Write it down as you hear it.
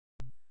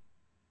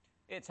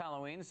It's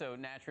Halloween, so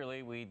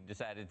naturally we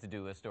decided to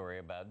do a story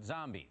about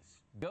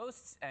zombies.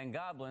 Ghosts and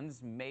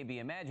goblins may be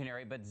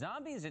imaginary, but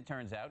zombies, it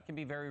turns out, can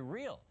be very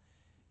real.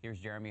 Here's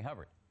Jeremy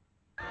Hubbard.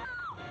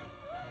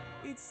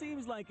 It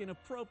seems like an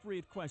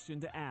appropriate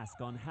question to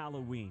ask on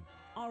Halloween.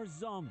 Are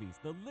zombies,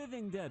 the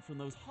living dead from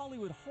those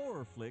Hollywood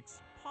horror flicks,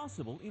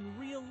 possible in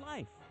real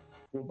life?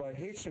 Well, by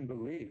Haitian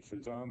belief,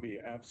 a zombie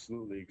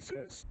absolutely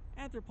exists.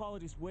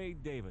 Anthropologist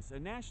Wade Davis, a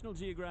National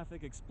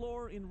Geographic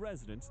explorer in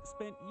residence,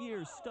 spent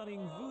years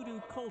studying voodoo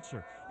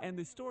culture and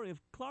the story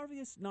of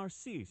Clarvius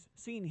Narcisse,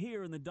 seen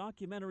here in the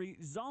documentary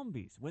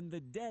Zombies, When the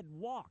Dead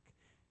Walk.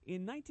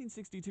 In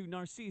 1962,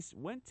 Narcisse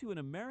went to an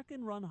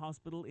American-run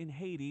hospital in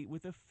Haiti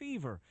with a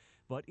fever,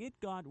 but it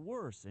got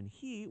worse and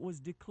he was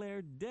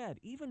declared dead,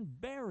 even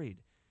buried.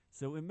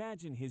 So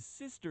imagine his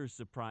sister's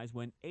surprise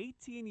when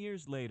 18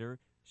 years later,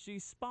 she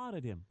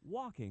spotted him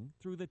walking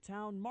through the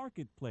town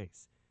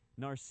marketplace.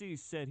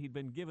 Narcisse said he'd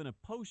been given a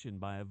potion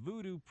by a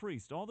voodoo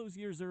priest all those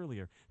years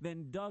earlier,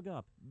 then dug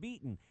up,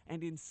 beaten,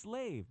 and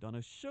enslaved on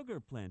a sugar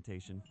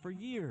plantation for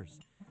years.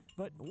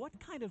 But what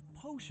kind of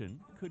potion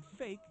could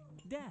fake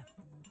death?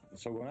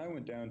 So when I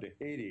went down to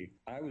Haiti,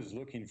 I was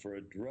looking for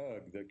a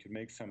drug that could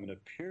make someone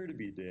appear to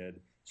be dead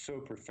so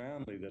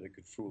profoundly that it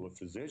could fool a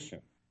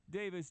physician.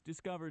 Davis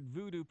discovered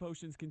voodoo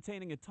potions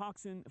containing a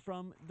toxin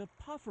from the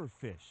puffer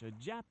fish, a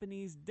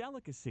Japanese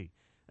delicacy.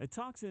 A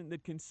toxin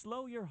that can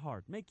slow your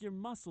heart, make your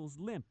muscles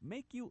limp,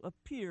 make you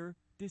appear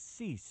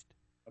deceased.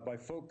 By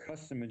folk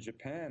custom in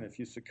Japan, if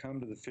you succumb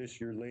to the fish,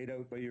 you're laid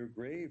out by your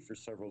grave for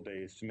several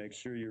days to make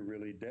sure you're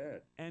really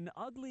dead. An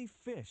ugly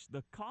fish,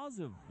 the cause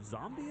of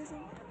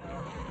zombieism?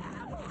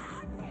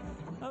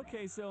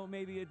 Okay, so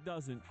maybe it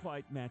doesn't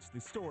quite match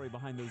the story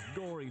behind those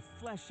gory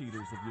flesh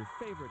eaters of your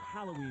favorite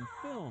Halloween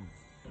films.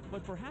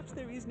 But perhaps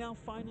there is now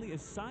finally a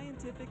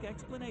scientific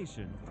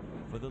explanation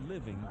for the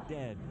living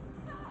dead.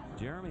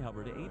 Jeremy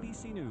Hubbard,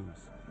 ABC News,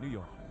 New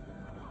York.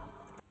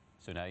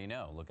 So now you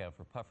know, look out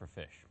for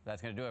pufferfish.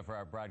 That's going to do it for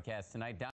our broadcast tonight.